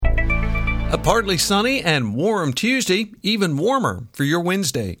A partly sunny and warm Tuesday, even warmer for your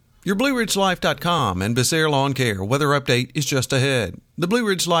Wednesday. Your BlueRidgeLife.com and Becerra Lawncare weather update is just ahead. The Blue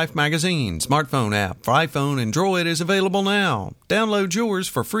Ridge Life magazine smartphone app for iPhone and Droid is available now. Download yours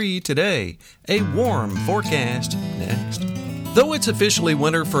for free today. A warm forecast next. Though it's officially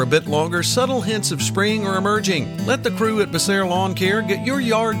winter for a bit longer, subtle hints of spring are emerging. Let the crew at Becerra Lawncare get your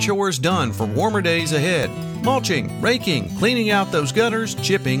yard chores done for warmer days ahead. Mulching, raking, cleaning out those gutters,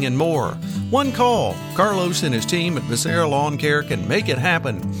 chipping, and more. One call. Carlos and his team at Becerra Lawncare can make it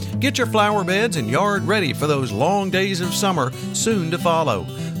happen. Get your flower beds and yard ready for those long days of summer soon to follow.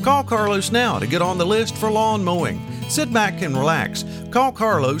 Call Carlos now to get on the list for lawn mowing. Sit back and relax. Call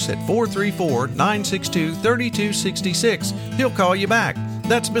Carlos at 434-962-3266. He'll call you back.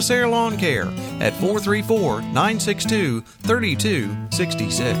 That's Becerra Lawncare at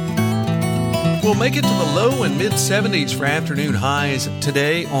 434-962-3266. We'll make it to the low and mid-70s for afternoon highs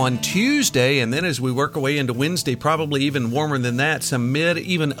today on Tuesday, and then as we work our way into Wednesday, probably even warmer than that, some mid,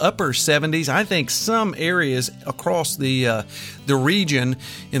 even upper 70s. I think some areas across the region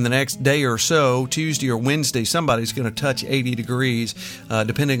in the next day or so, Tuesday or Wednesday, somebody's going to touch 80 degrees,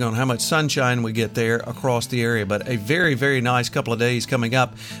 depending on how much sunshine we get there across the area. But a very, very nice couple of days coming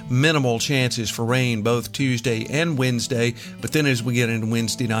up. Minimal chances for rain both Tuesday and Wednesday, but then as we get into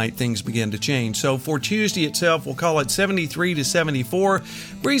Wednesday night, things begin to change. So for Tuesday itself, we'll call it 73 to 74.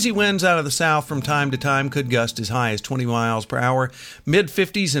 Breezy winds out of the south from time to time, could gust as high as 20 miles per hour.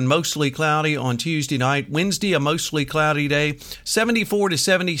 Mid-50s and mostly cloudy on Tuesday night. Wednesday, a mostly cloudy day. 74 to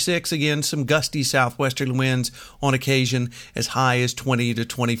 76, again, some gusty southwesterly winds on occasion as high as 20 to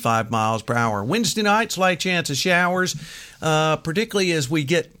 25 miles per hour. Wednesday night, slight chance of showers, particularly as we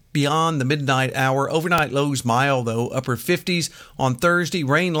get beyond the midnight hour. Overnight lows mild, though, upper 50s. On Thursday,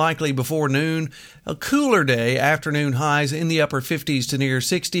 rain likely before noon. A cooler day, afternoon highs in the upper 50s to near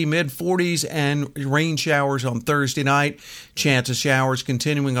 60, mid-40s, and rain showers on Thursday night. Chance of showers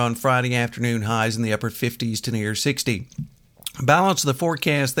continuing on Friday afternoon, highs in the upper 50s to near 60. Balance of the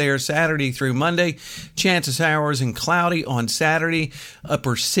forecast there Saturday through Monday. Chance of showers and cloudy on Saturday.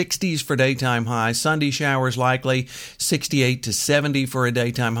 Upper 60s for daytime high. Sunday showers likely. 68 to 70 for a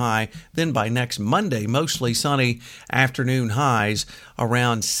daytime high. Then by next Monday, mostly sunny. Afternoon highs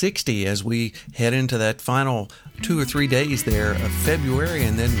around 60 as we head into that final 2 or 3 days there of February,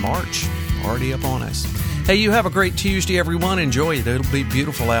 and then March already upon us. Hey, you have a great Tuesday, everyone. Enjoy it. It'll be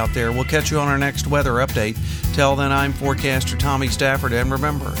beautiful out there. We'll catch you on our next weather update. Till then, I'm forecaster Tommy Stafford, and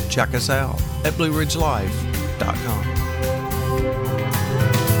remember, check us out at BlueRidgeLife.com.